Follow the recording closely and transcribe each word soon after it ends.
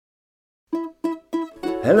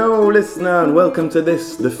Hello, listener, and welcome to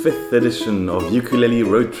this, the 5th edition of Ukulele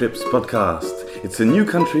Road Trips podcast. It's a new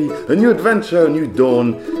country, a new adventure, a new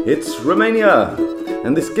dawn. It's Romania.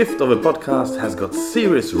 And this gift of a podcast has got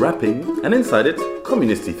serious rapping, and inside it,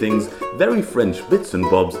 communisty things, very French bits and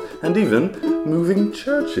bobs, and even moving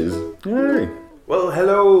churches. Yay! Well,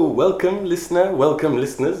 hello, welcome listener, welcome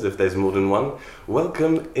listeners, if there's more than one.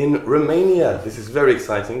 Welcome in Romania. This is very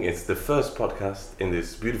exciting. It's the first podcast in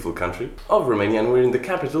this beautiful country of Romania, and we're in the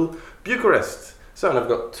capital, Bucharest. So, and I've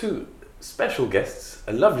got two special guests,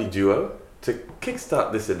 a lovely duo, to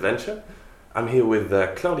kickstart this adventure. I'm here with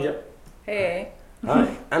Claudia. Hey.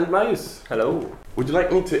 Hi. And Marius. Hello. Would you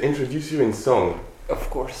like me to introduce you in song? Of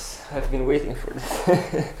course, I've been waiting for this.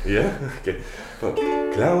 Yeah? Okay. Well,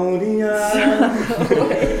 Claudia,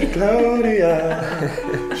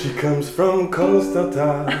 Claudia, she comes from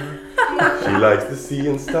Constanta. She likes the sea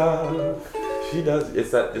and stuff. She does.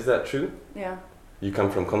 Is that true? Yeah. You come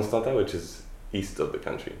from Constanta, which is east of the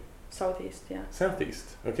country. Southeast, yeah.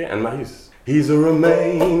 Southeast. Okay. And Marius? He's a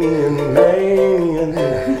Romanian,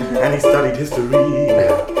 and he studied history.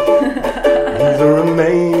 He's a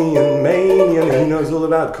Romanian manian, he knows all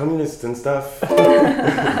about communists and stuff.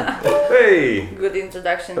 Hey! Good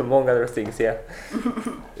introduction. Among other things, yeah.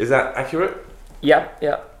 Is that accurate? Yeah.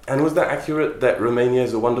 And was that accurate that Romania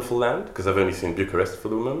is a wonderful land? Because I've only seen Bucharest for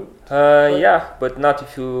the moment. Yeah, but not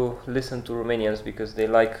if you listen to Romanians, because they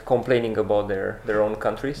like complaining about their own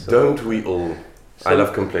country. So Don't we all? I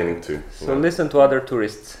love complaining too. So listen to other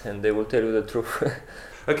tourists and they will tell you the truth.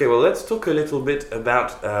 Okay, well, let's talk a little bit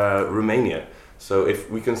about Romania. So if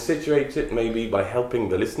we can situate it maybe by helping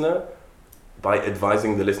the listener, by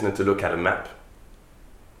advising the listener to look at a map,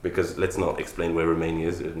 because let's not explain where Romania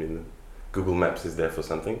is. I mean, Google Maps is there for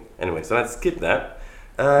something. Anyway, so let's skip that.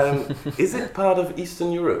 Is it part of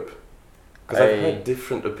Eastern Europe? Because I've heard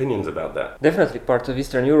different opinions about that. Definitely part of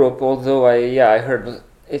Eastern Europe, although I heard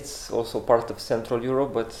it's also part of Central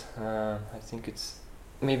Europe, but I think it's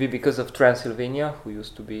maybe because of Transylvania, who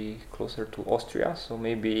used to be closer to Austria. So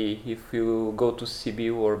maybe if you go to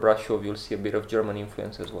Sibiu or Brașov, you'll see a bit of German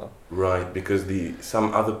influence as well. Right, because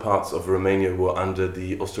some other parts of Romania were under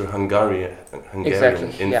the Austro-Hungarian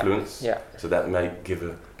Exactly. influence. Yeah. So that might give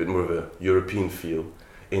a bit more of a European feel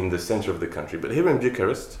in the center of the country. But here in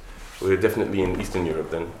Bucharest, we're definitely in Eastern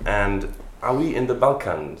Europe then. And are we in the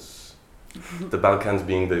Balkans? The Balkans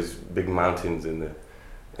being those big mountains in the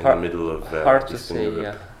middle of hard to Eastern say, Europe.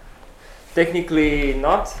 yeah. Technically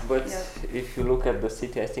not, but Yeah. if you look at the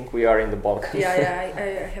city, I think we are in the Balkans.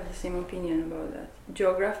 I have the same opinion about that.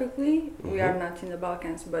 Geographically, we are not in the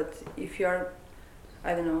Balkans, but if you are,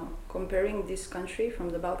 I don't know, comparing this country from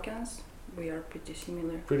the Balkans, we are pretty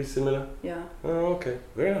similar. Pretty similar? Yeah. Oh, okay.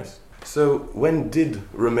 Very nice. So, when did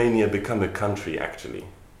Romania become a country, actually?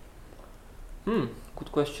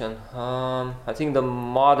 Good question. I think the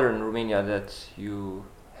modern Romania that you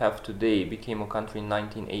have today became a country in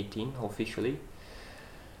 1918 officially.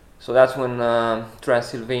 So that's when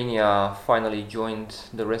Transylvania finally joined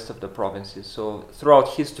the rest of the provinces. So throughout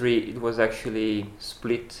history it was actually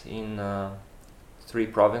split in 3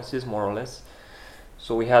 provinces more or less.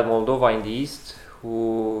 So we had Moldova in the east,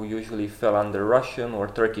 who usually fell under Russian or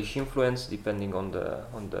Turkish influence depending on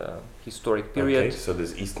the historic period. Okay, so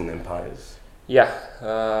there's Eastern empires.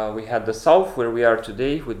 Yeah, we had the south where we are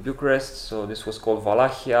today with Bucharest, so this was called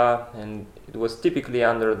Wallachia, and it was typically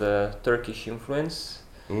under the Turkish influence.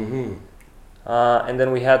 And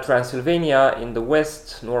then we had Transylvania in the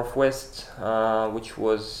west, northwest, which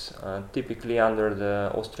was typically under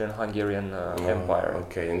the Austrian-Hungarian Empire.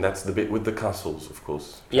 Okay, and that's the bit with the castles, of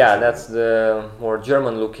course. Yeah, that's the more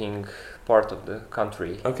German-looking part of the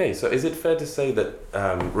country. Okay, so is it fair to say that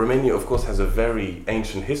Romania, of course, has a very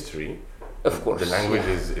ancient history? Of course. The language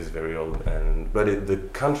is very old, but the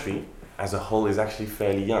country as a whole is actually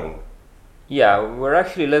fairly young. Yeah, we're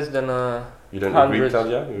actually less than You don't 100. agree,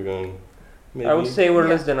 Talia? You're going... Maybe? I would say we're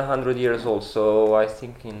less than 100 years old, so I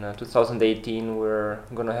think in 2018 we're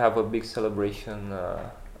gonna have a big celebration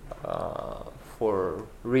for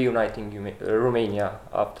reuniting Romania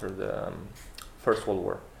after the First World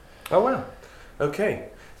War. Oh wow, okay.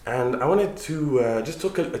 And I wanted to just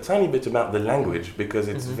talk a tiny bit about the language, because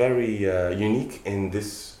it's very unique in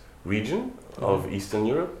this region of Eastern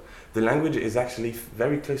Europe. The language is actually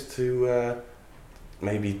very close to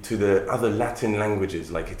maybe to the other Latin languages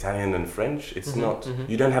like Italian and French. It's not,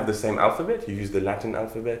 you don't have the same alphabet, you use the Latin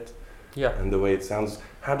alphabet. Yeah. And the way it sounds.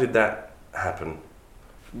 How did that happen?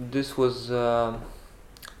 This was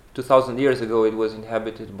 2000 years ago. It was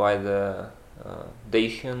inhabited by the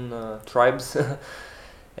Dacian tribes.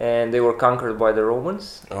 and they were conquered by the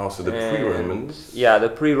Romans. Oh, so the And pre-Romans. Yeah, the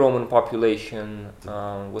pre-Roman population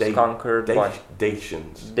was conquered by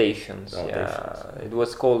Dacians. Dacians. Oh, Yeah, Dacians. it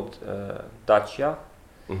was called Dacia,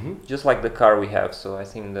 Mm-hmm. just like the car we have. So I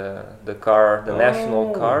think the car, the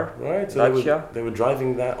national car, Right, so Dacia. they were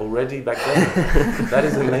driving that already back then. That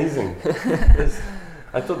is amazing.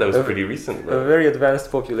 I thought that was pretty recent. A very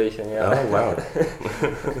advanced population. Yeah. Oh wow.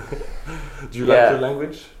 Do you like your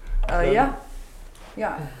language?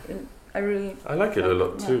 Yeah, I really. I like it a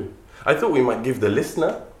lot too. I thought we might give the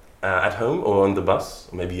listener at home or on the bus,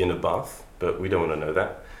 maybe in a bath, but we don't want to know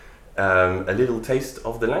that. A little taste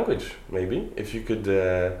of the language, maybe. If you could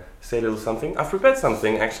say a little something. I've prepared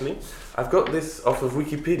something actually. I've got this off of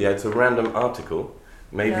Wikipedia. It's a random article.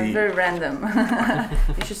 Maybe. Yeah, very random.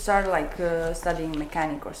 You should start like studying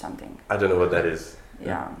mechanic or something. I don't know what that is.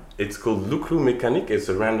 Yeah. It's called lucru mecanic. It's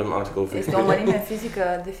a random article for Este o mărime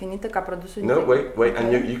fizică definită ca produsul. No, wait,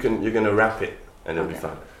 and you're gonna rap it, and it'll be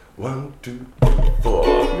fun. 1, 2, 4.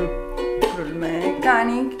 Lucrul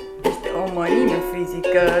mecanic este o mărime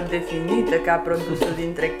fizică definită ca produsul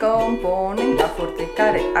dintre componenta forței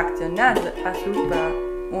care acționează asupra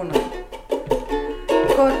unui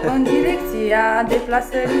corp în direcția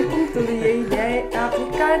deplasării punctului ei de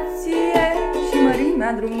aplicație și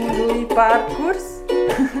mărimea drumului parcurs.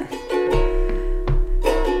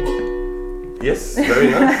 Yes, very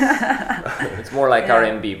nice. It's more like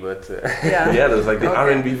R&B, but yeah, there's like the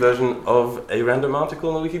R&B version of a random article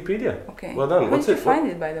on Wikipedia. Okay. Well done. Where did you find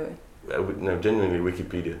it, by the way? No, genuinely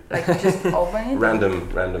Wikipedia. Like just open it.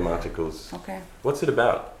 Random articles. Okay. What's it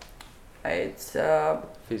about? It's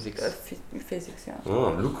physics. Physics, yeah.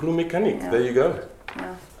 Oh, lucru mecanic. Yeah. There you go.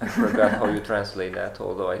 Yeah. I forgot how you translate that,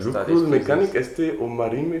 although I studied Lucrul physics. mecanic este o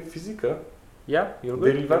mărime fizică Yeah, you're good.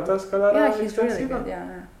 derivată scalară Yeah, he's really extensivă. good. Yeah.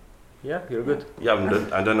 Yeah, you're good.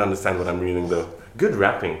 Yeah, I don't understand what I'm reading though. Good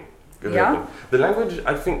rapping. Good Yeah? rapping. The language,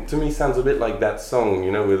 I think, to me sounds a bit like that song,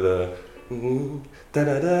 you know, with the da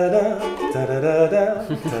da da da da da da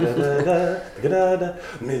da da da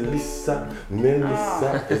Melissa.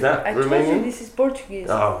 Is that I told Romanian? you this is Portuguese.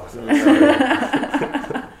 Oh,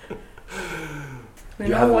 You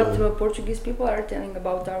You know have what Portuguese people are telling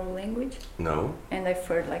about our language? no. And I've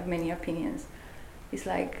heard like many opinions. It's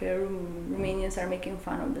like Romanians are making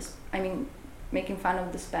fun of making fun of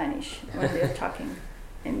the Spanish when they're talking,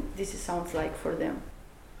 and this sounds like for them.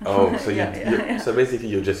 Oh, so Yeah. so basically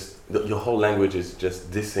your whole language is just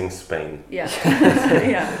dissing Spain. Yeah,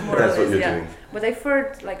 yeah, more That's or what less, you're yeah. doing. But I've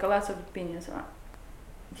heard like a lot of opinions.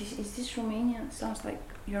 Is this Romanian? Sounds like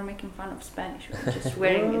you're making fun of Spanish or just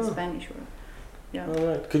swearing in Spanish or yeah. All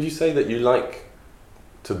right. Could you say that you like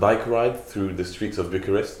to bike ride through the streets of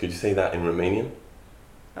Bucharest? Could you say that in Romanian?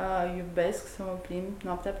 Iubesc să mă plimb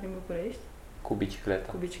noaptea prin București Cu bicicleta.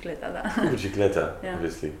 cu bicicleta, da. Bicicleta, Yeah.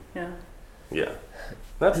 obviously. Yeah. Yeah.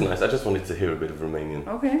 That's nice. I just wanted to hear a bit of Romanian.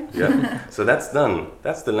 Okay. Yeah. So that's done.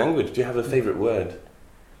 That's the language. Do you have a favorite word?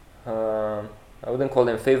 I wouldn't call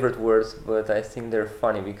them favorite words, but I think they're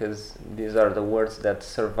funny because these are the words that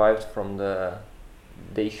survived from the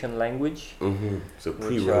Dacian language, Mm-hmm. So which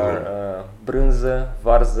pre-Roman. are brânză,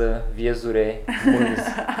 varză, viezure, mânz.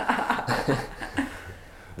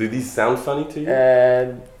 Do these sound funny to you?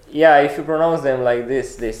 Yeah, if you pronounce them like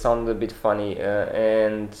this, they sound a bit funny,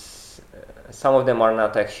 and some of them are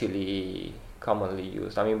not actually commonly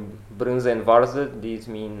used. I mean, brânză and varză, these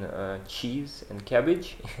mean cheese and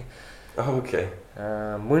cabbage. Oh, okay.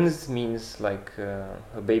 Mânz means like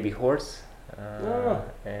a baby horse.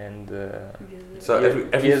 And So every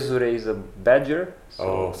viezure is a badger.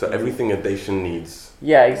 so everything a Dacian needs.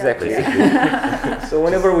 Yeah, exactly. Basically. So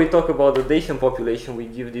whenever we talk about the Dacian population, we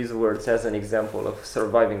give these words as an example of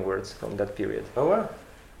surviving words from that period. Oh wow.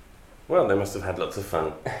 Well, they must have had lots of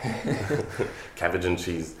fun. Cabbage and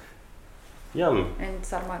cheese. Yum. And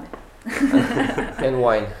sarmale. And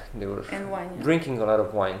wine. They were And wine. Yeah. drinking a lot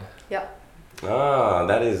of wine. Yeah. Ah,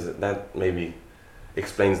 that maybe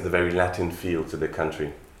explains the very Latin feel to the country.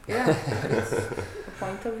 Yeah. It's a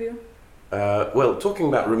point of view. Well, talking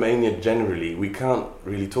about Romania generally, we can't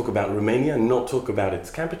really talk about Romania and not talk about its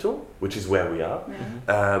capital, which is where we are,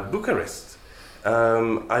 Bucharest.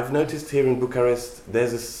 I've noticed here in Bucharest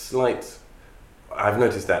there's a slight, I've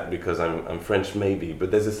noticed that because I'm French maybe, but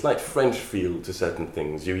there's a slight French feel to certain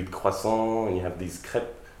things. You eat croissant and you have these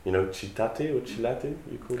crêpes, you know, citate or cilate,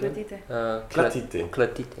 you call them? Clătite. Clatite.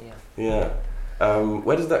 Clătite, yeah. Yeah.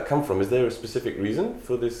 Where does that come from? Is there a specific reason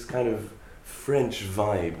for this kind of French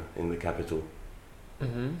vibe in the capital?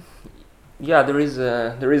 Mm-hmm. Yeah, there is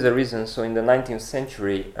a reason. So in the 19th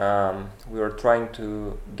century, we were trying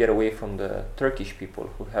to get away from the Turkish people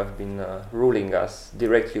who have been ruling us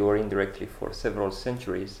directly or indirectly for several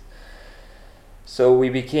centuries. So we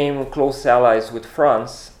became close allies with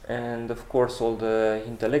France, and of course all the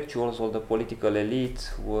intellectuals, all the political elite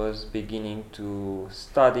was beginning to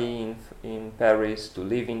study in Paris, to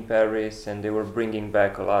live in Paris, and they were bringing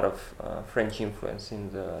back a lot of French influence in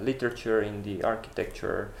the literature, in the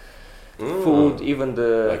architecture, food, even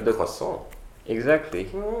the croissant. Exactly,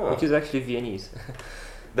 which is actually Viennese.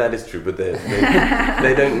 That is true, but they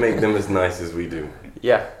don't make them as nice as we do.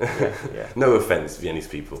 Yeah. No offense, Viennese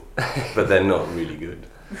people, but they're not really good.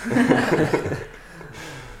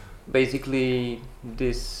 Basically,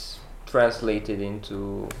 this translated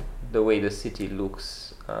into the way the city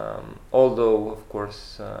looks. Although, of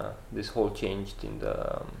course, this whole changed in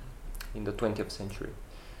the 20th century.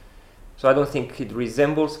 So I don't think it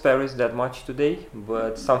resembles Paris that much today,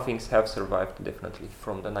 but some things have survived definitely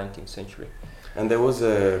from the 19th century. And there was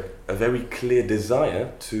a very clear desire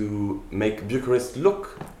to make Bucharest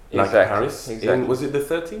look like Paris. Exactly. Was it the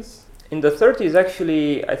 30s? In the 30s,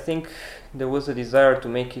 actually, I think there was a desire to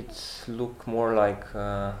make it look more like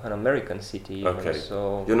an American city. Okay.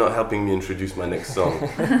 So you're not helping me introduce my next song.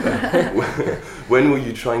 When were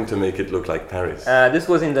you trying to make it look like Paris? This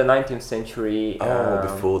was in the 19th century.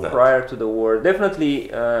 Before that. Prior to the war.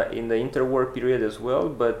 Definitely in the interwar period as well,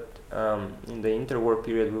 but in the interwar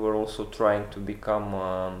period we were also trying to become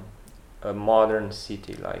a modern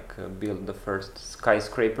city, like build the first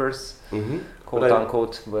skyscrapers, quote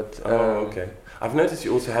unquote. But okay. I've noticed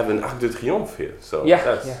you also have an Arc de Triomphe here, so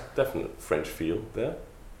that's definite French feel there.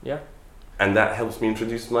 Yeah. And that helps me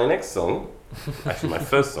introduce my next song, actually my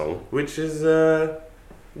first song, which is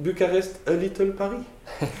Bucharest, a Little Paris.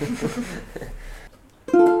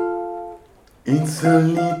 It's a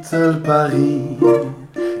little Paris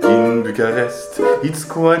in Bucharest, it's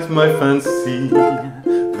quite my fancy,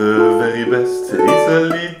 the very best. It's a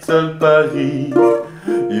little Paris,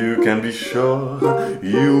 you can be sure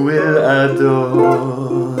you will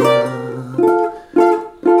adore.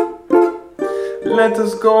 Let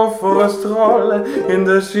us go for a stroll in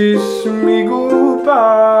the Shishmigou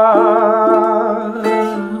Park,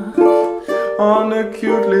 on a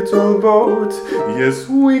cute little boat, yes,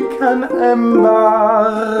 we can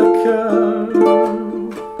embark.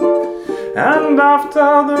 And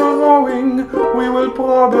after the rowing, we will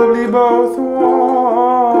probably both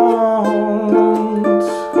want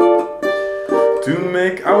to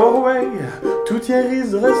make our way to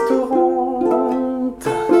Thierry's restaurant.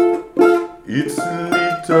 It's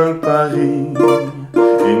Little Paris in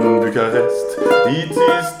Bucharest, it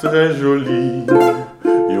is très joli.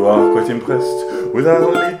 You are quite impressed with our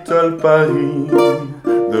little Paris.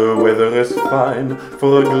 The weather is fine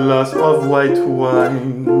for a glass of white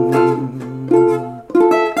wine.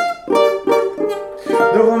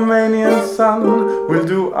 The Romanian sun will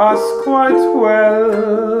do us quite well.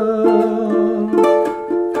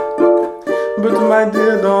 But my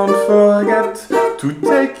dear, don't forget to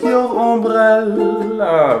take your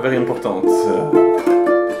umbrella. Very important.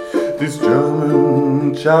 This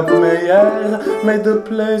German chap Meyer made the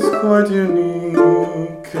place quite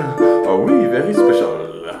unique. Oh oui, very special.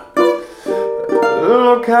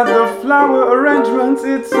 Look at the flower arrangements,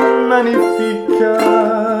 it's magnifique.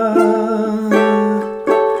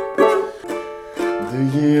 The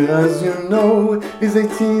year, as you know, is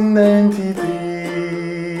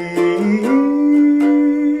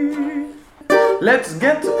 1893. Let's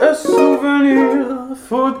get a souvenir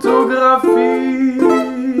photography.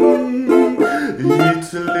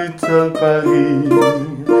 It's Little Paris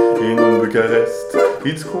in Bucharest,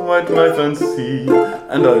 it's quite my fancy.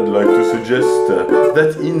 And I'd like to suggest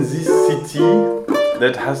that in this city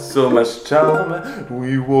that has so much charm,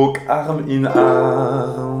 we walk arm in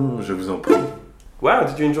arm. Je vous en prie. Wow,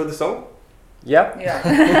 did you enjoy the song? Yeah.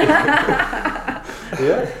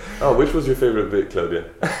 Yeah? Oh, which was your favorite bit, Claudia?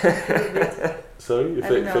 Sorry, your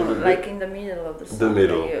favorite bit? Like in the middle of the song. The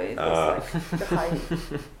middle. It was like the high.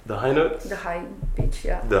 The high notes? The high pitch,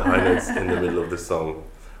 yeah. The high notes in the middle of the song.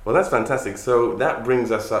 Well, that's fantastic. So that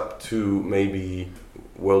brings us up to maybe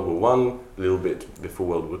World War I, a little bit before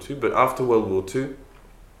World War II. But after World War II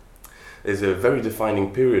is a very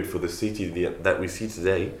defining period for the city that we see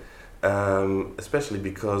today, especially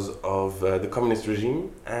because of the communist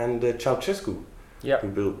regime and Ceausescu. Yeah. Who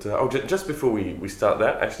built... just before we start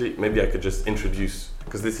that, actually, maybe I could just introduce,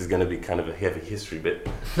 because this is going to be kind of a heavy history bit.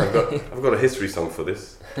 I've got a history song for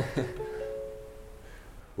this.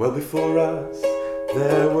 Well, before us,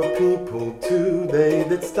 there were people too. They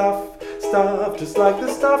did stuff just like the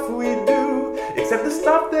stuff we do. except the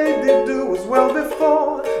stuff they did do was well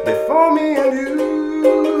before me and you.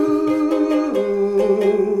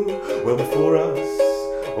 Well, before us,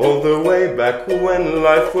 all the way back when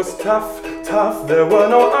life was tough, there were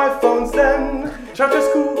no iPhones then.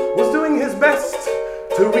 Ceausescu was doing his best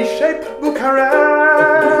to reshape Bucharest.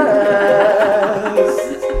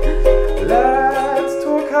 Let's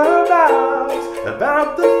talk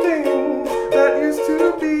about the things that used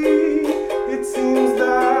to be. It seems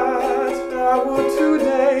that our world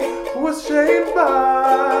today was shaped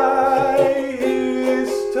by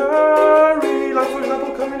history. Like, for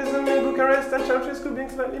example, communism in Bucharest and Ceausescu being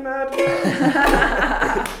slightly mad.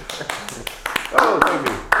 Oh, thank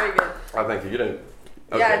you. Very good. Oh, thank you. You don't.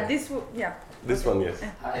 Okay. Yeah, This one, yes.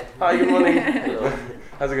 Hi. Hi, good morning. Hello.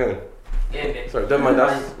 How's it going? Yeah. Sorry, don't mind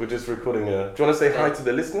us. We're just recording. Do you want to say hi to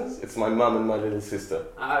the listeners? It's my mum and my little sister.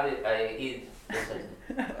 I eat.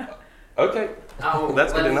 Okay,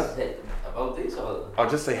 that's good enough. About this or? I'll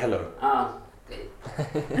just say hello. Okay.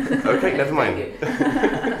 Okay, never mind.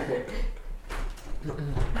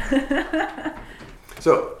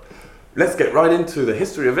 So, let's get right into the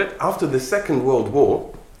history of it. After the Second World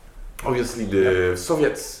War, obviously the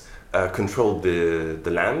Soviets controlled the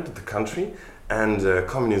land, the country, and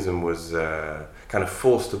communism was kind of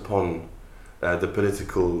forced upon the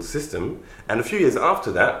political system. And a few years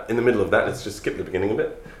after that, in the middle of that, let's just skip the beginning a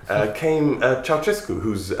bit, came Ceausescu,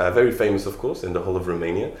 who's very famous, of course, in the whole of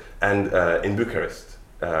Romania, and in Bucharest.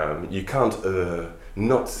 You can't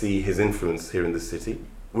not see his influence here in the city.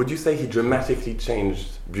 Would you say he dramatically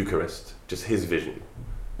changed Bucharest, just his vision?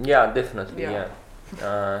 Yeah, definitely, Yeah.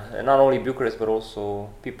 And not only Bucharest, but also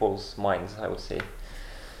people's minds, I would say.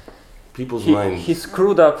 People's He minds.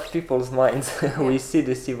 screwed up people's minds. We see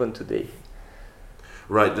this even today.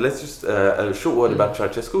 Right, let's just a short word about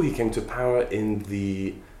Ceausescu. He came to power in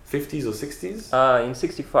the 50s or 60s? In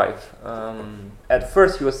 65. At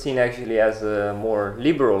first he was seen actually as a more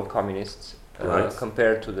liberal communist Right.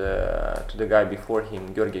 compared to the guy before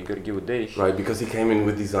him, Gheorghe Gheorghiu. Right, because he came in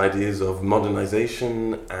with these ideas of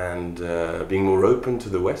modernization and being more open to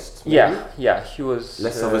the West. Maybe? Yeah, he was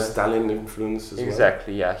Less of a Stalin influence as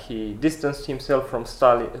exactly. Yeah, he distanced himself from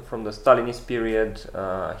the Stalinist period.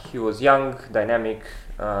 He was young, dynamic,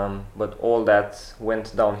 but all that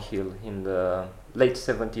went downhill in the late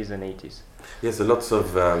 70s and 80s. Yes, so lots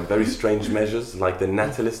of very strange measures, like the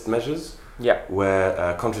natalist measures, Yeah,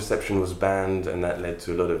 where contraception was banned, and that led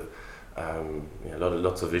to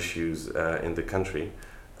lots of issues in the country.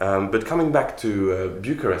 But coming back to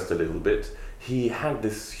Bucharest a little bit, he had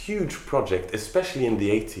this huge project, especially in the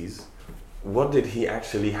 80s. What did he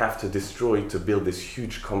actually have to destroy to build this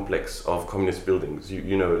huge complex of communist buildings?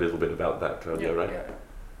 You know a little bit about that, Claudia, right?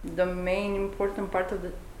 Yeah. The main important part of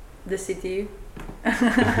the city,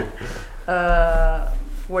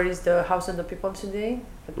 where is the House of the People today?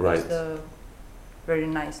 It was Right. the very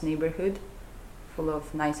nice neighborhood, full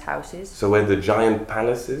of nice houses. So where the giant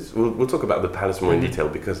palace is, we'll talk about the palace more in Mhm. detail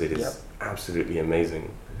because it is Yep. absolutely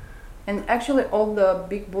amazing. And actually all the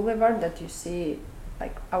big boulevard that you see,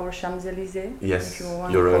 like our Champs-Élysées, Yes, if you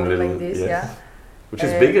want your to own call it little, like this, yes. yeah. Which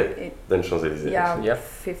is bigger It, than Champs-Élysées. yeah, actually. Yeah.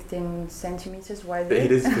 15 centimeters wide.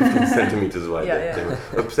 It is 15 centimeters wide. Yeah, They were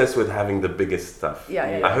obsessed with having the biggest stuff. Yeah.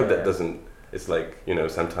 I hope that doesn't. It's like,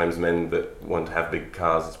 sometimes men that want to have big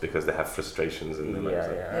cars, it's because they have frustrations in their lives.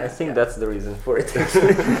 I think Yeah. that's the reason for it.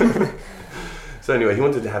 So anyway, he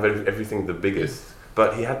wanted to have everything the biggest,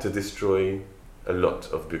 but he had to destroy a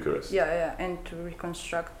lot of Bucharest. Yeah, and to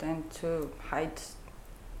reconstruct and to hide.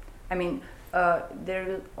 I mean, there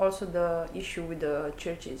is also the issue with the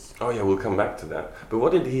churches. Oh yeah, we'll come back to that. But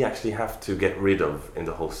what did he actually have to get rid of in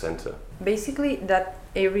the whole center? Basically, that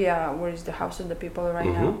area where is the House of the People right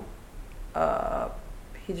Mhm. now,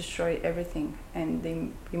 he destroyed everything, and they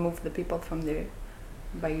removed the people from there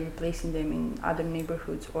by replacing them in other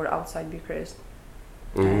neighborhoods or outside Bucharest.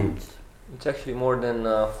 Mhm. And It's actually more than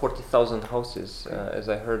 40,000 houses, as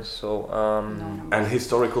I heard. So no. And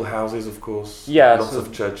historical houses, of course. Yeah, Lots so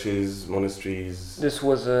of churches, monasteries. this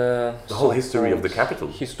was The whole history of the so-called capital.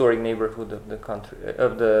 historic neighborhood of the country,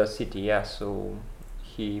 of the city. Yeah, so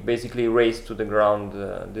he basically razed to the ground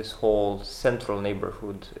this whole central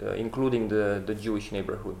neighborhood, including the Jewish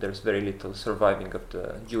neighborhood. There's very little surviving of the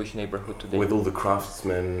Jewish neighborhood today. With all the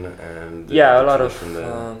craftsmen and the A lot of tradition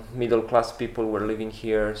there. middle class people were living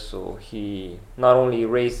here, so he not only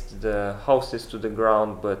razed the houses to the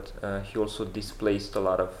ground, but he also displaced a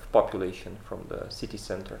lot of population from the city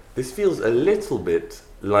center. This feels a little bit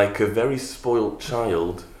like a very spoiled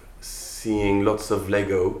child seeing lots of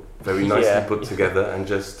Lego very nicely Yeah. put together and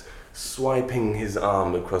just swiping his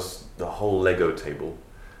arm across the whole Lego table.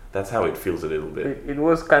 That's how it feels a little bit. It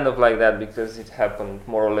was kind of like that because it happened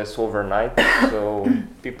more or less overnight. So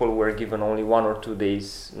people were given only 1 or 2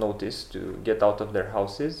 days notice to get out of their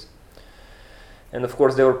houses. And of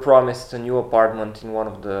course they were promised a new apartment in one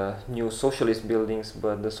of the new socialist buildings,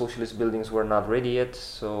 but the socialist buildings were not ready yet,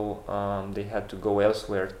 so they had to go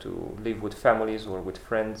elsewhere to live with families or with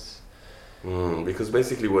friends. Because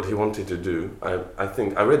basically what he wanted to do, I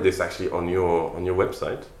think I read this actually on your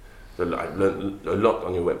website. I learned a lot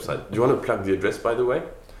on your website. Do you want to plug the address, by the way?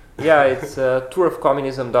 Yeah, it's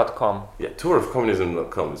tourofcommunism.com. Yeah,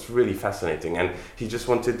 tourofcommunism.com. It's really fascinating, and he just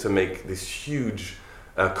wanted to make this huge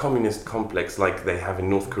communist complex like they have in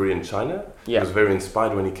North Korea and China. Yeah. He was very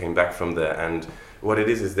inspired when he came back from there, and what it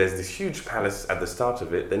is there's this huge palace at the start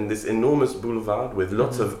of it, then this enormous boulevard with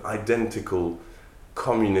lots of identical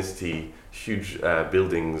communist-y huge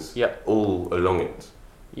buildings all along it.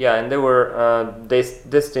 Yeah, and they were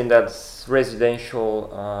destined as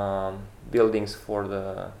residential buildings for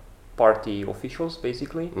the party officials,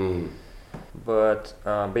 basically. But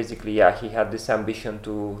basically, he had this ambition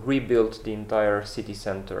to rebuild the entire city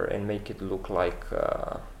center and make it look like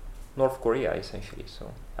North Korea, essentially.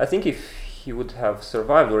 So I think if he would have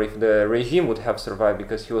survived, or if the regime would have survived,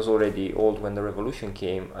 because he was already old when the revolution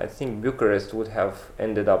came, I think Bucharest would have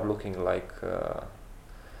ended up looking like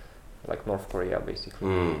North Korea,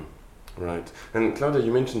 basically. Right. And Claudia,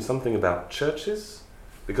 you mentioned something about churches,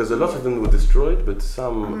 because a lot of them were destroyed, but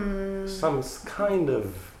some kind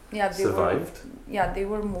of survived. They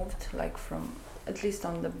were moved, like from, at least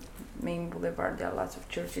on the main boulevard, there are lots of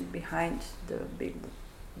churches behind the big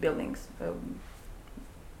buildings.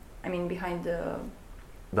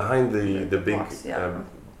 Behind the big blocks,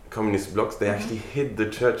 communist blocks, they actually hid the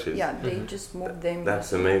churches. Yeah, they just moved them.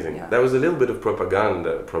 That's amazing. Yeah. That was a little bit of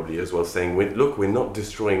propaganda probably as well, saying, look, we're not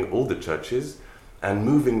destroying all the churches and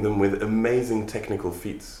moving them with amazing technical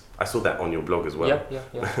feats. I saw that on your blog as well,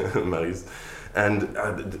 Mary's. And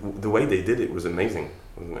the way they did it was amazing,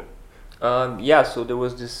 wasn't it? So there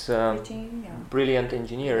was this brilliant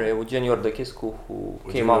engineer, Eugen Iordăchescu, who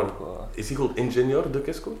came up. Is he called Ingenieur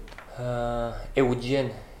Dăchescu?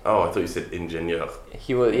 Eugen. Oh, I thought you said ingenieur.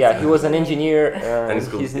 He was an engineer, and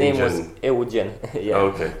his name was Eugen.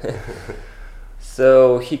 Okay.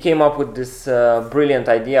 So he came up with this brilliant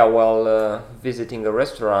idea while visiting a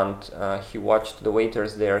restaurant. He watched the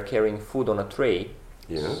waiters there carrying food on a tray.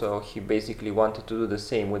 Yeah. So he basically wanted to do the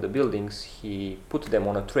same with the buildings. He put them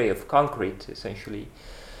on a tray of concrete, essentially,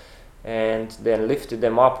 and then lifted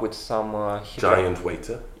them up with some giant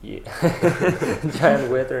waiter. Yeah,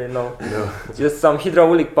 giant waiter, no, just some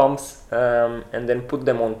hydraulic pumps, and then put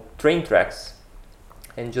them on train tracks,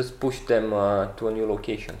 and just pushed them to a new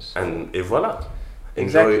locations. And voila,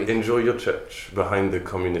 exactly. Enjoy your church behind the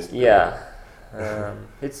communist. Yeah,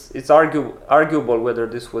 it's arguable whether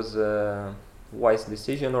this was a wise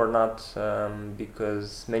decision or not,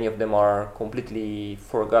 because many of them are completely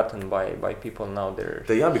forgotten by people now.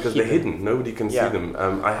 They are, because they're hidden. Nobody can see them.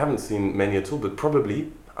 I haven't seen many at all, but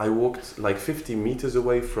probably I walked like 50 meters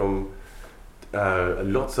away from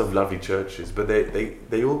lots of lovely churches, but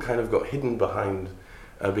they all kind of got hidden behind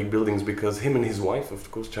big buildings, because him and his wife, of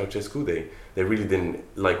course, Ceausescu, they really didn't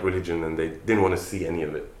like religion, and they didn't want to see any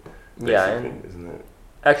of it. Isn't it?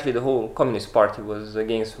 Actually, the whole Communist Party was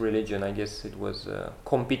against religion. I guess it was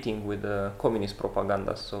competing with communist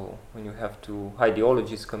propaganda. So when you have two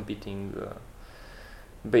ideologies competing,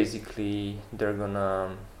 basically they're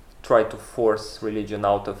gonna try to force religion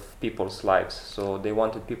out of people's lives. So they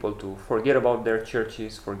wanted people to forget about their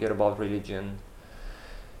churches, forget about religion,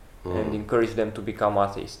 and encourage them to become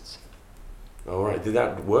atheists. All right. Did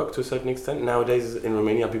that work to a certain extent? Nowadays in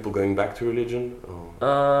Romania, are people going back to religion?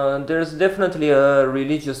 There's definitely a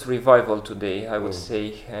religious revival today, I would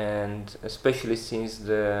say, and especially since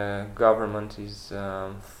the government is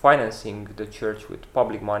financing the church with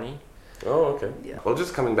public money. Oh, okay. Yeah. Well,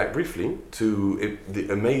 just coming back briefly to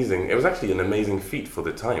it was actually an amazing feat for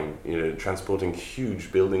the time, transporting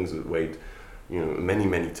huge buildings that weighed, many,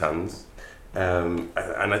 many tons. And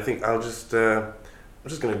I think I'm just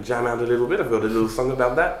going to jam out a little bit. I've got a little song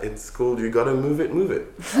about that. It's called You Gotta Move It, Move It.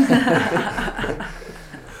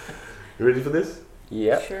 You ready for this?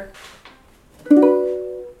 Yeah. Sure.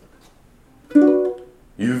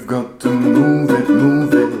 You've got to move it,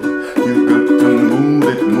 move it. You've got to move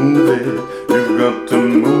it, move it. You've got to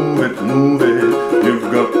move it, move it.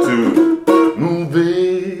 You've got to move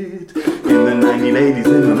it. In the 1980s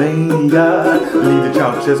in Romania, leader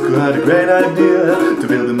Ceausescu had a great idea to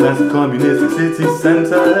build a that's a communistic city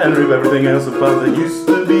center, and rip everything else apart that used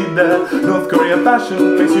to be there. North Korea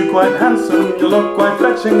fashion makes you quite handsome. You look quite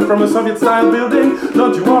fetching from a Soviet-style building.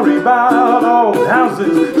 Don't you worry about old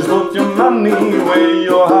houses, just put your money where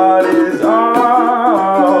your heart is.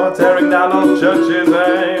 Oh, tearing down old churches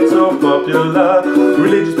ain't so popular.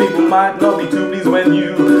 Religious people might not be too pleased when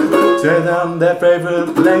you tear down their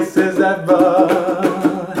favorite places ever.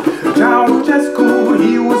 Ceausescu,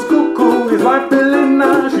 he was cuckoo. His wife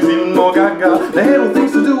Belina, she's even more gaga. They had all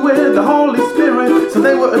things to do with the Holy Spirit, so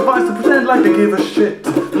they were advised to pretend like they give a shit.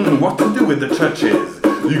 What to do with the churches?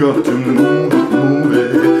 You got to move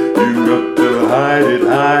it. You got to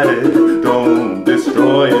hide it. Don't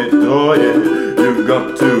destroy it. You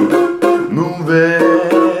got to move it.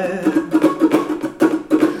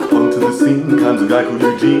 Onto the scene comes a guy called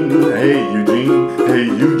Eugene. Hey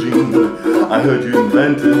Eugene, I heard you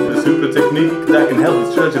invented a super technique that can help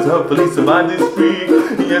these churches hopefully survive this freak.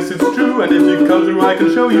 Yes, it's true, and if you come through I can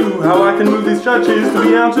show you how I can move these churches to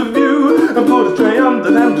be out of view and put a tray under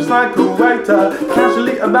them just like a waiter,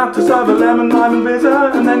 casually about to serve a lemon, lime and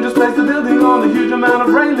bitter, and then just place the building on a huge amount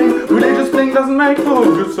of railing. Religious thing doesn't make for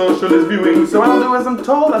good socialist viewing, so I'll do as I'm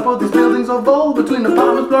told. I put these buildings oval between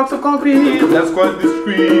apartment blocks of concrete. That's quite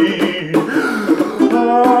discreet.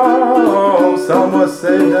 Oh, some were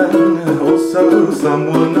Satan, also some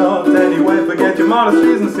were not. Anyway, forget your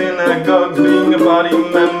monasteries and synagogues. Being a body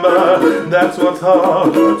member, that's what's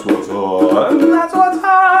hard. That's what's hard.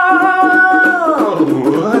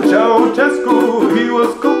 Ceausescu, he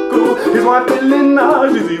was cuckoo. His wife Elena,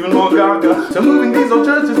 she's even more gaga. So moving these old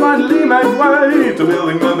churches finally made way to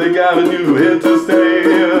building a big avenue here to stay.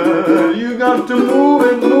 You got to move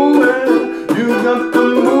it. You got to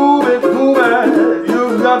move it.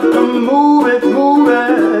 You got to move it.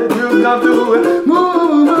 You got to move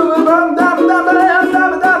it.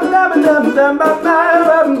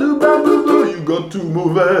 You got to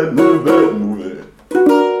move it.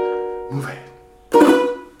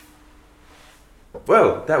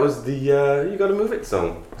 Well, that was the You Gotta Move It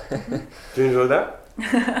song. Do you enjoy that?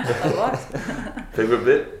 A lot. Favorite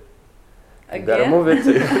bit? Again? Gotta move it.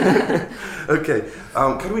 Okay,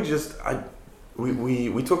 can we just...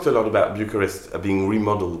 We talked a lot about Bucharest being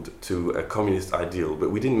remodeled to a communist ideal, but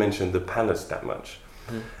we didn't mention the palace that much.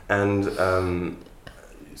 And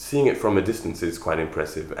seeing it from a distance is quite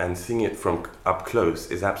impressive, and seeing it from up close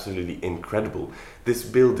is absolutely incredible. This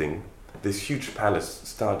building, this huge palace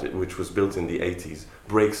which was built in the 80s,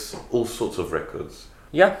 breaks all sorts of records.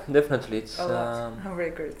 Yeah, definitely. It's A lot of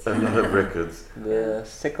records. A lot of records. the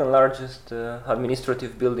second largest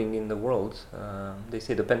administrative building in the world. They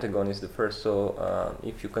say the Pentagon is the first, so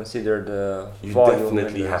if you consider the You volume...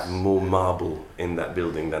 definitely have more marble in that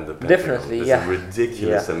building than the Pentagon. Definitely, There's yeah. a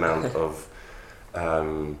ridiculous Yeah. amount of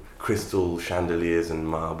crystal chandeliers and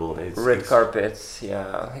marble. Red carpets,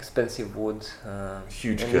 yeah, expensive wood.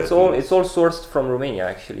 Huge And curtains. it's all sourced from Romania.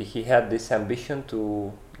 Actually, he had this ambition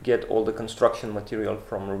to get all the construction material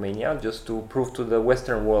from Romania, just to prove to the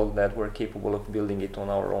Western world that we're capable of building it on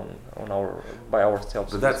our own, by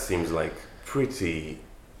ourselves. But that seems like pretty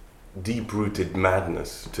deep-rooted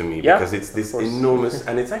madness to me, Yeah, because it's this of course. enormous,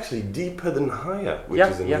 and it's actually deeper than higher, which Yeah,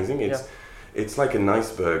 is amazing. yeah. It's like an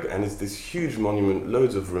iceberg, and it's this huge monument,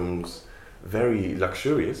 loads of rooms, very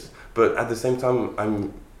luxurious. But at the same time,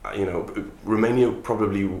 Romania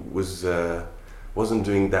probably wasn't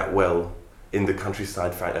doing that well in the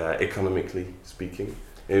countryside, economically speaking.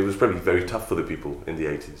 It was probably very tough for the people in the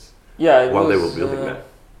 80s. Yeah, while they were building that.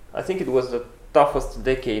 I think it was the toughest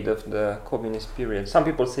decade of the communist period. Some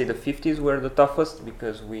people say the 50s were the toughest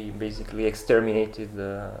because we basically exterminated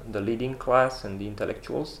the leading class and the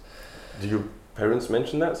intellectuals. Do your parents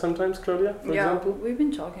mention that sometimes, Claudia, for example? We've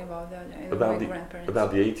been talking about that. About my grandparents.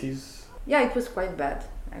 About the 80s? Yeah, it was quite bad,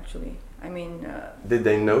 actually. I mean... Did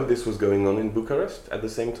they know this was going on in Bucharest at the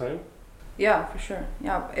same time? Yeah, for sure.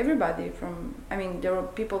 Yeah, everybody from... I mean, there were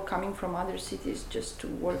people coming from other cities just to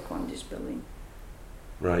work on this building.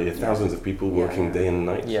 Right, yeah, thousands of people working day and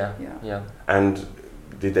night. Yeah. And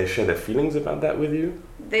did they share their feelings about that with you?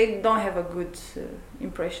 They don't have a good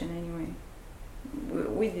impression anyway.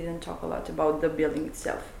 We didn't talk a lot about the building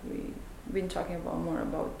itself. We've been talking more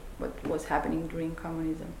about what was happening during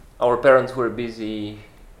communism. Our parents were busy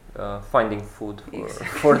finding food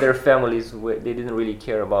for their families. They didn't really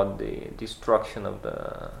care about the destruction of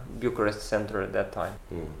the Bucharest center at that time.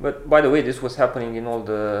 But by the way, this was happening in all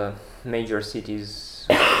the major cities,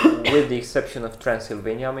 with the exception of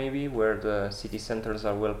Transylvania maybe, where the city centers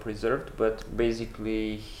are well preserved. But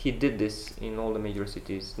basically he did this in all the major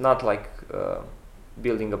cities, not like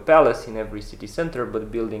building a palace in every city center,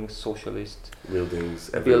 but building socialist Buildings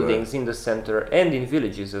everywhere. buildings in the center and in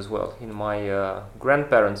villages as well. In my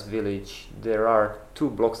grandparents' village, there are 2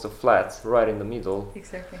 blocks of flats right in the middle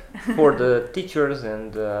Exactly. for the teachers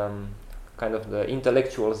and kind of the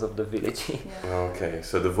intellectuals of the village. Yeah. Okay,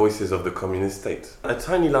 so the voices of the communist state. A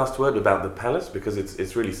tiny last word about the palace, because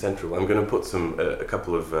it's really central. I'm going to put a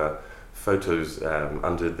couple of photos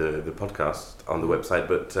under the podcast on the website,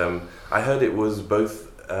 but I heard it was both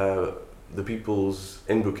the people's,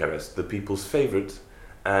 in Bucharest, the people's favorite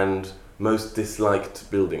and most disliked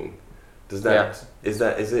building. Is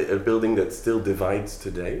it a building that still divides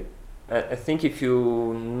today? I think if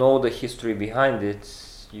you know the history behind it,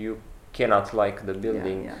 you cannot like the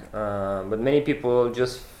building. But many people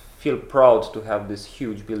just feel proud to have this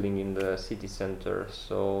huge building in the city center,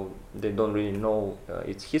 so they don't really know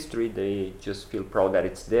its history. They just feel proud that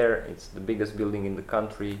it's there. It's the biggest building in the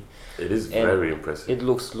country. It is and very impressive. It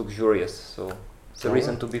looks luxurious, so it's a Oh.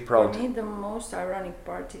 reason to be proud. For me, the most ironic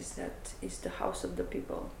part is that it's the house of the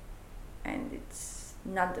people, and it's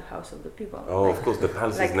not the house of the people. Oh, Like of course, the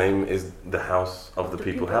palace's name is the house of the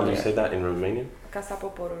people. How do you yeah. say that in Romanian? Casa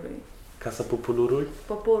Poporului. Casa Poporului?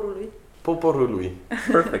 Poporului. Poporului.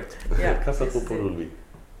 Perfect. Yeah. Casa this is it. Poporului.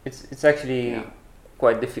 It's actually Yeah.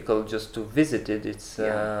 quite difficult just to visit it. It's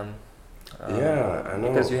Yeah. Yeah, I know.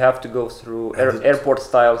 because you have to go through And the- airport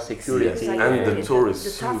style security. Yes, I And know. the It's tour the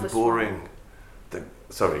is so toughest boring.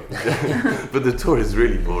 Sorry, but the tour is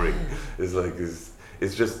really boring.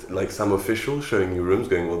 It's just like some official showing you rooms,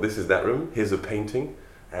 going, well, this is that room. Here's a painting,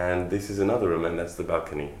 and this is another room, and that's the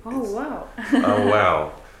balcony. Oh wow. Oh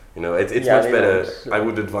wow! You know, it's Yeah, much they better. don't. I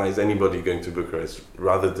would advise anybody going to Bucharest,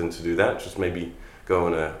 rather than to do that, just maybe go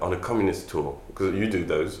on a communist tour, because you do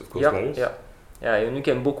those, of course, Marius. Yeah, and you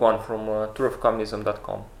can book one from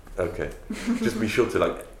tourofcommunism.com. Okay, just be sure to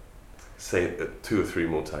say it 2 or 3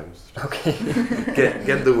 more times. Okay.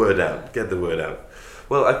 Get the word out. Get the word out.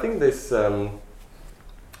 Well, I think this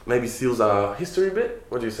maybe seals our history bit.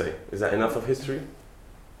 What do you say? Is that enough of history?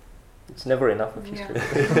 It's never enough of Yeah.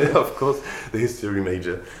 history. Of course, the history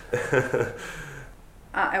major.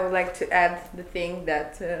 I would like to add the thing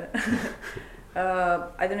that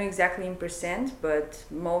I don't know exactly in percent, but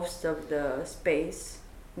most of the space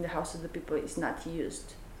in the house of the people is not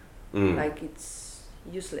used. Mm. Like it's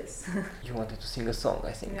useless. You wanted to sing a song,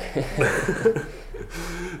 I think. Yeah.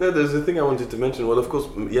 No, there's a thing I wanted to mention. Well, of course,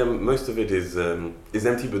 most of it is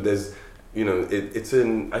empty, but there's,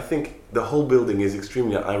 I think the whole building is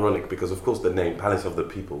extremely ironic because, of course, the name Palace of the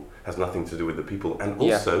People has nothing to do with the people, and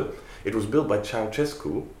also it was built by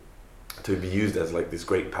Ceausescu to be used as like this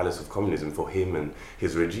great palace of communism for him and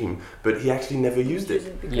his regime, but he actually never used it.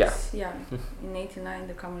 Because, in '89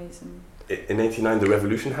 the communism. In '89, the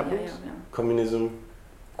revolution happened. Yeah. Communism.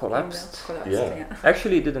 Collapsed. Collapsed. Yeah.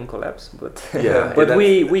 Actually, it didn't collapse, but Yeah, but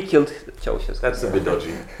that's- we killed Ceausescu. That's a bit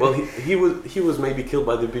dodgy. Well, he was maybe killed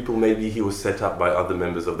by the people. Maybe he was set up by other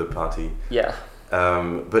members of the party. Yeah,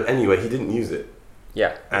 But anyway, he didn't use it.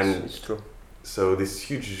 yeah, And- it's true. So this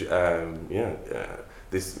huge,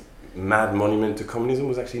 this mad monument to communism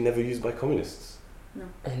was actually never used by communists.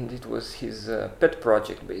 And it was his pet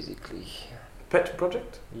project, basically. Pet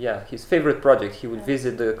project? Yeah, his favorite project. He would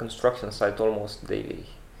visit the construction site almost daily,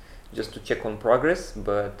 just to check on progress.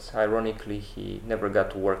 But ironically, he never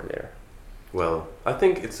got to work there. Well, I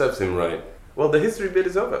think it serves him right. Well, the history bit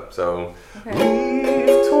is over. So Okay.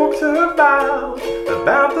 we've talked about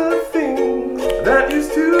the things that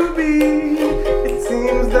used to be. It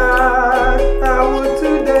seems that our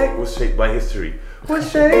today was shaped by history. Was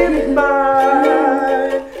shaped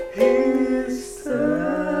by history.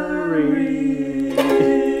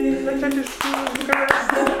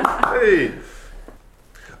 Hey.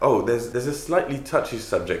 Oh, there's a slightly touchy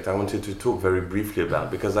subject I wanted to talk very briefly about,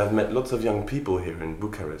 because I've met lots of young people here in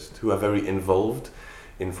Bucharest who are very involved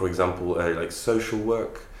in, for example, like social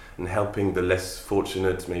work and helping the less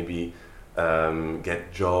fortunate maybe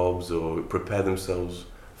get jobs or prepare themselves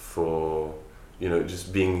for,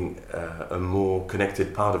 just being a more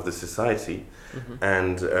connected part of the society. Mm-hmm.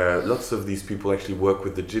 And lots of these people actually work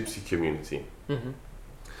with the gypsy community. Mm-hmm.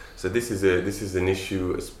 So this is an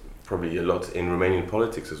issue, probably a lot in Romanian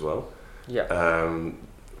politics as well. Yeah.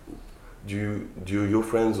 Do your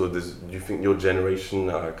friends or do you think your generation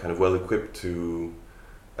are kind of well equipped to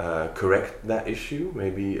correct that issue?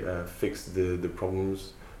 Maybe fix the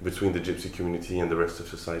problems between the gypsy community and the rest of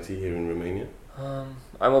society here in Romania?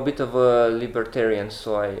 I'm a bit of a libertarian,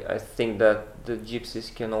 so I think that the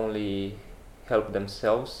gypsies can only help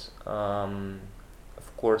themselves. Of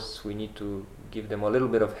course, we need to give them a little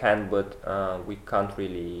bit of hand, but we can't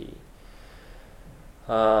really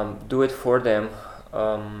do it for them.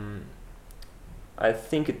 I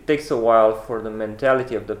think it takes a while for the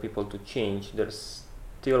mentality of the people to change. There's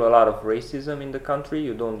still a lot of racism in the country.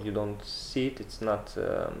 You don't see it. It's not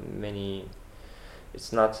many.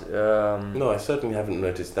 It's not. No, I certainly haven't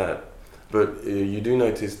noticed that. But you do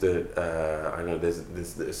notice that I don't know.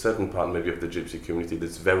 There's a certain part maybe of the Gypsy community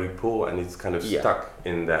that's very poor and it's kind of stuck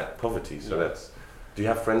in that poverty. So that's. Do you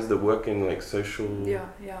have friends that work in like social? Yeah,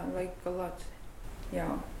 like a lot.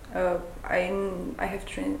 Yeah, I have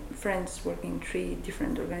friends working in 3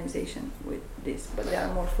 different organizations with this, but they are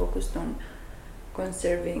more focused on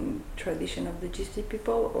conserving tradition of the Gypsy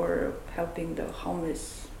people or helping the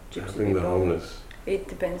homeless Gypsy Helping people. the homeless. It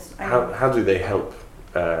depends. How do they help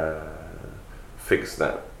fix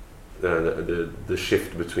that? The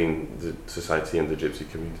shift between the society and the Gypsy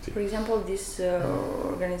community. For example, this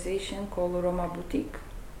organization called Roma Boutique,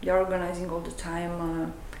 they're organizing all the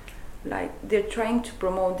time, like they're trying to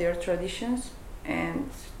promote their traditions and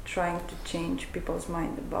trying to change people's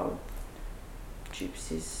mind about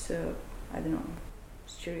Gypsies, I don't know,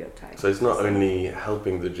 stereotypes. So it's not only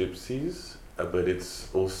helping the Gypsies, but it's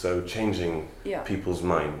also changing people's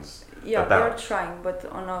minds. Yeah, they're trying, but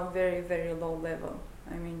on a very, very low level.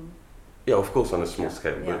 I mean... Yeah, of course, on a small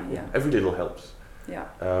scale, but every little helps. Yeah.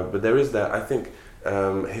 But there is that, I think,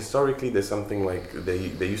 historically there's something like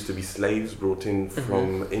they used to be slaves brought in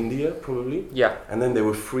from India, probably. Yeah. And then they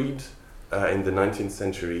were freed in the 19th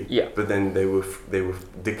century. Yeah. But then they were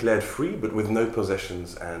declared free, but with no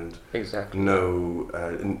possessions and no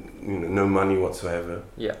no money whatsoever.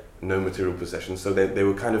 Yeah. No material possessions. So they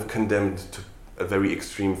were kind of condemned to a very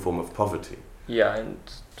extreme form of poverty. Yeah, and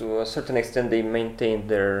to a certain extent they maintained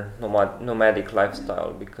their nomadic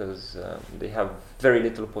lifestyle because they have very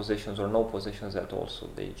little possessions or no possessions at all. So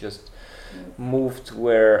they just moved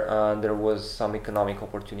where there was some economic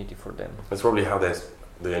opportunity for them. That's probably how there's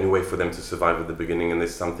the only way for them to survive at the beginning, and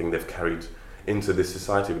there's something they've carried into this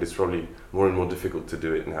society, but it's probably more and more difficult to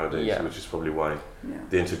do it nowadays, which is probably why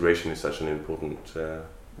the integration is such an important...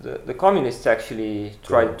 The communists actually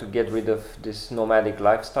tried to get rid of this nomadic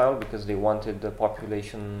lifestyle because they wanted the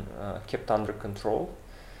population kept under control.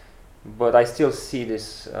 But I still see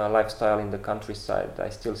this lifestyle in the countryside. I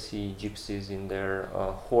still see gypsies in their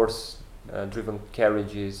horse-driven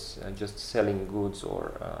carriages just selling goods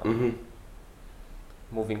or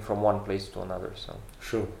moving from one place to another. So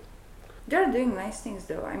sure. They're doing nice things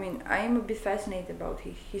though. I mean, I am a bit fascinated about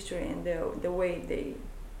history and the way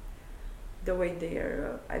they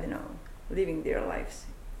are, I don't know, living their lives.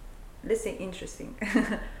 Let's say interesting.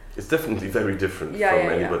 It's definitely very different from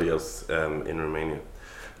anybody else in Romania.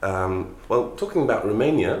 Well, talking about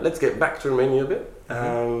Romania, let's get back to Romania a bit.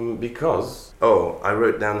 Because, I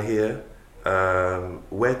wrote down here,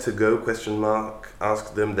 where to go, ?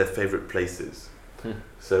 Ask them their favorite places.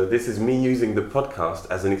 So this is me using the podcast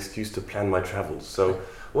as an excuse to plan my travels. So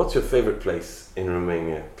what's your favorite place in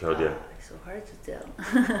Romania, Claudia? It's so hard to tell.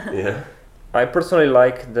 Yeah? I personally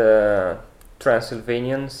like the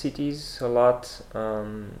Transylvanian cities a lot.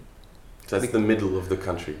 So that's the middle of the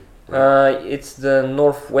country. It's the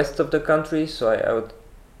northwest of the country, so I would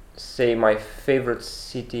say my favorite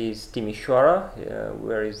city is Timișoara,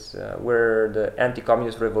 where the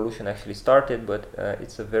anti-communist revolution actually started, but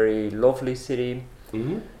it's a very lovely city.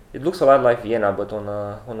 It looks a lot like Vienna, but on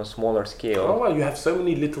a smaller scale. Oh, well, you have so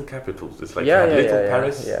many little capitals. It's like little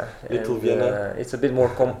Paris, little Vienna. It's a bit more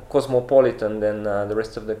cosmopolitan than the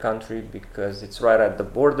rest of the country because it's right at the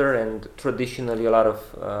border, and traditionally a lot of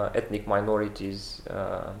ethnic minorities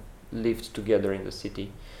lived together in the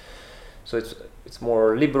city. So it's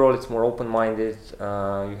more liberal, it's more open-minded.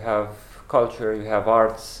 You have culture, you have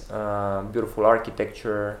arts, beautiful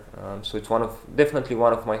architecture. So it's definitely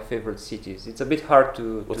one of my favorite cities. It's a bit hard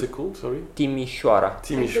to... What's it called? Sorry. Timișoara.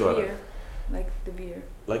 Timișoara. Like the beer.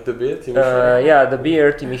 Like the beer, Timișoara? Yeah, the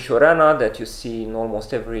beer Timișoarana that you see in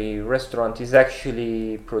almost every restaurant is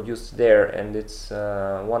actually produced there, and it's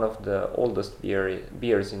one of the oldest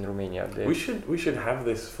beers in Romania. We should have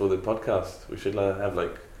this for the podcast. We should have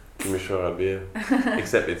like Timișoara beer,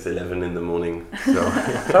 except it's 11 in the morning. So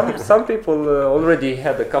some people already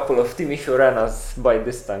had a couple of Timișoaranas by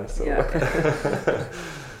this time. So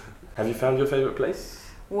have you found your favorite place?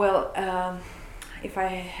 Well, if I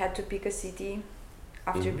had to pick a city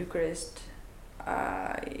after Bucharest,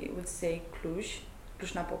 I would say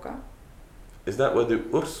Cluj-Napoca. Is that where the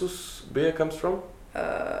Ursus beer comes from?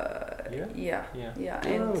 Yeah,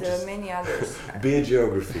 and many others. Beer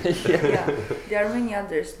geography. There are many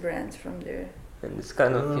other brands from there. And it's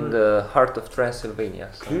kind of in the heart of Transylvania.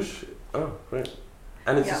 So. Cluj? Oh, right.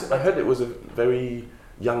 And I heard it was a very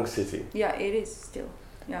young city. Yeah, it is still.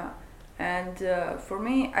 Yeah, and for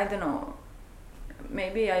me, I don't know.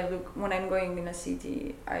 maybe I look when I'm going in a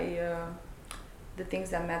city. The things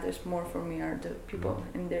that matters more for me are the people,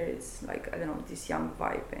 and there is like I don't know this young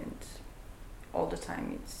vibe, and all the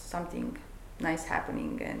time it's something nice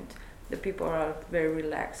happening, and the people are very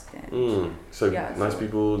relaxed and Nice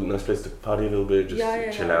people, nice place to party a little bit,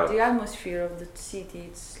 just chill out. The atmosphere of the city,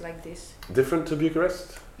 it's like this. Different to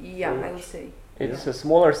Bucharest? Yeah, I would say. It's a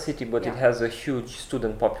smaller city, but Yeah. it has a huge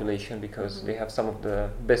student population because they have some of the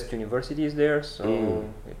best universities there. So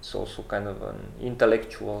it's also kind of an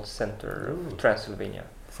intellectual center of Transylvania.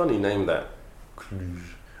 Funny name that. Cluj.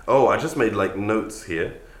 Oh, I just made like notes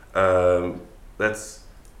here.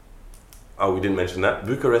 We didn't mention that.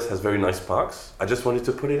 Bucharest has very nice parks. I just wanted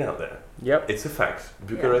to put it out there. Yep. It's a fact.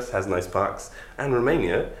 Bucharest has nice parks, and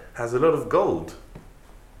Romania has a lot of gold.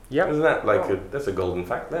 Yeah. Isn't that that's a golden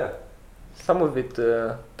fact there? Some of it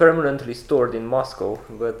permanently stored in Moscow,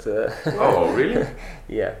 but Oh, really?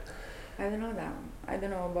 yeah. I don't know that. I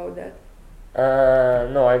don't know about that.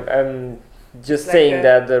 No, I'm just Like saying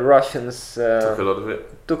that the Russians Took a lot of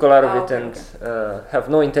it. took a lot of Oh, it okay, and have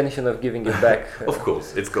no intention of giving it back. Of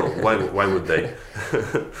course, it's gold. Why would they?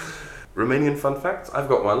 Romanian fun facts? I've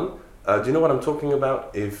got one. Do you know what I'm talking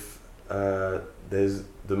about? If there's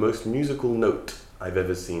the most musical note I've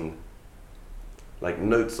ever seen. Like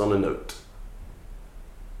notes on a note.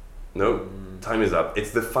 No? Time is up.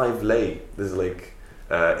 It's the 5 lei. There's like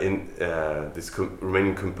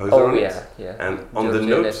Romanian composer on it. Yeah. And on the George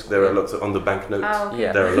notes, Enescu, there are yeah. lots of, on the banknote,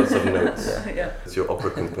 Yeah. there are lots of notes. Yeah. It's your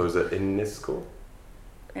opera composer Enescu?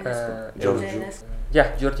 George Enescu.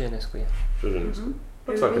 Yeah, George Enescu, yeah. George Enescu. Mhm.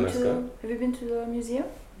 Looks Have like you an been Enescu. have you been to the museum,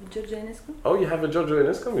 George Enescu? Oh, you have a George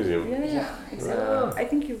Enescu museum? Yeah, exactly. Ah. I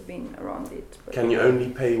think you've been around it. But Can you only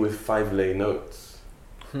pay with 5 lei notes?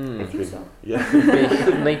 I think so. Yeah. They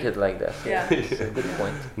should make it like that. Yeah. It's a good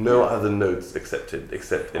point. No other notes accepted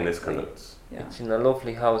except Enescu notes. Yeah. It's in a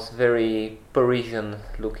lovely house, very Parisian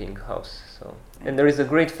looking house. So, and there is a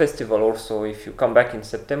great festival also. If you come back in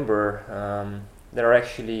September, there are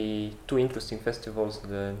actually 2 interesting festivals: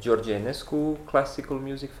 the George Enescu Classical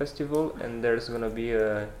Music Festival, and there's gonna be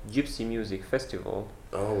a Gypsy Music Festival.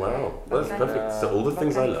 Oh wow, that's Balkanic. perfect. So all the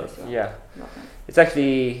things I Balkanic love. festival. Yeah, Balkanic. it's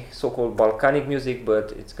actually so-called Balkanic music,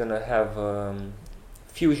 but it's gonna have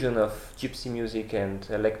fusion of gypsy music and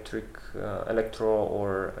electro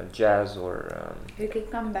or jazz or. You can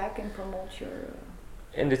come back and promote your.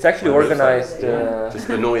 And it's actually My website. organized. Just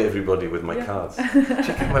annoy everybody with my Yeah. cards.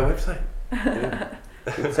 Check out my website. Yeah.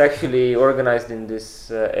 It's actually organized in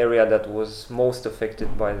this area that was most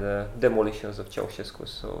affected by the demolitions of Ceausescu.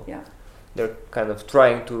 So Yeah. they're kind of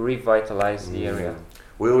trying to revitalize the area.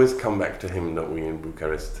 We always come back to him, don't we, in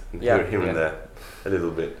Bucharest? And Yeah, here and yeah. there, a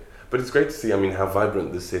little bit. But it's great to see, how vibrant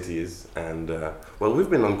the city is. And, we've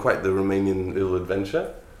been on quite the Romanian little adventure.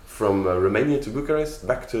 From Romania to Bucharest,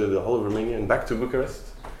 back to the whole of Romania, and back to Bucharest.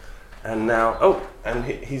 And now,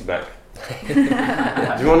 he's back. Do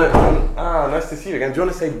you want to, nice to see you again. Do you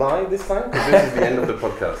want to say bye this time? Because this is the end of the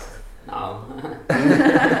podcast. No.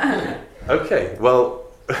 Okay, well,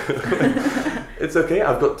 it's okay.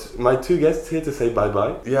 I've got my 2 guests here to say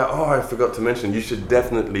bye-bye. Yeah, I forgot to mention, you should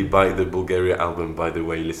definitely buy the Bulgaria album, by the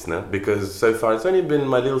way, listener, because so far it's only been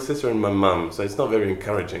my little sister and my mum, so it's not very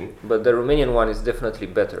encouraging. But the Romanian one is definitely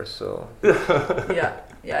better. So Yeah.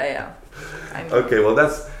 Okay, well,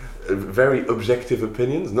 that's very objective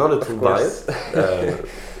opinions, not at all course. biased.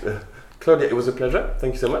 Claudia, it was a pleasure.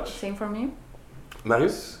 Thank you so much. Same for me.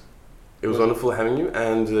 Marius, it was wonderful having you.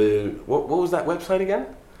 And what was that website again?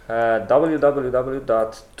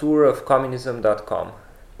 www.tourofcommunism.com.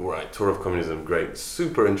 Right, Tour of Communism, great.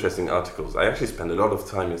 Super interesting articles. I actually spent a lot of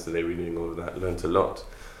time yesterday reading all of that, learned a lot.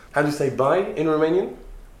 How do you say bye in Romanian?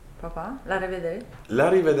 Papa, la revedere. La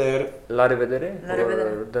rivedere. La rivedere, La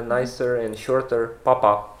rivedere. or the nicer and shorter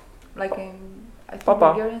papa. Like in, I think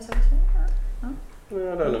Papa. Bulgarians also say. I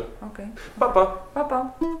don't know. Okay. Papa.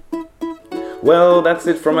 Papa. Well, that's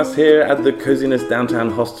it from us here at the Coziness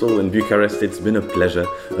Downtown Hostel in Bucharest. It's been a pleasure.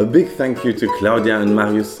 A big thank you to Claudia and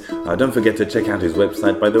Marius. Don't forget to check out his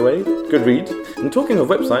website, by the way. Good read. And talking of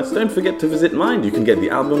websites, don't forget to visit mine. You can get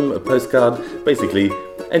the album, a postcard, basically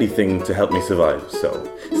anything to help me survive. So,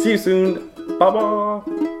 see you soon. Bye-bye.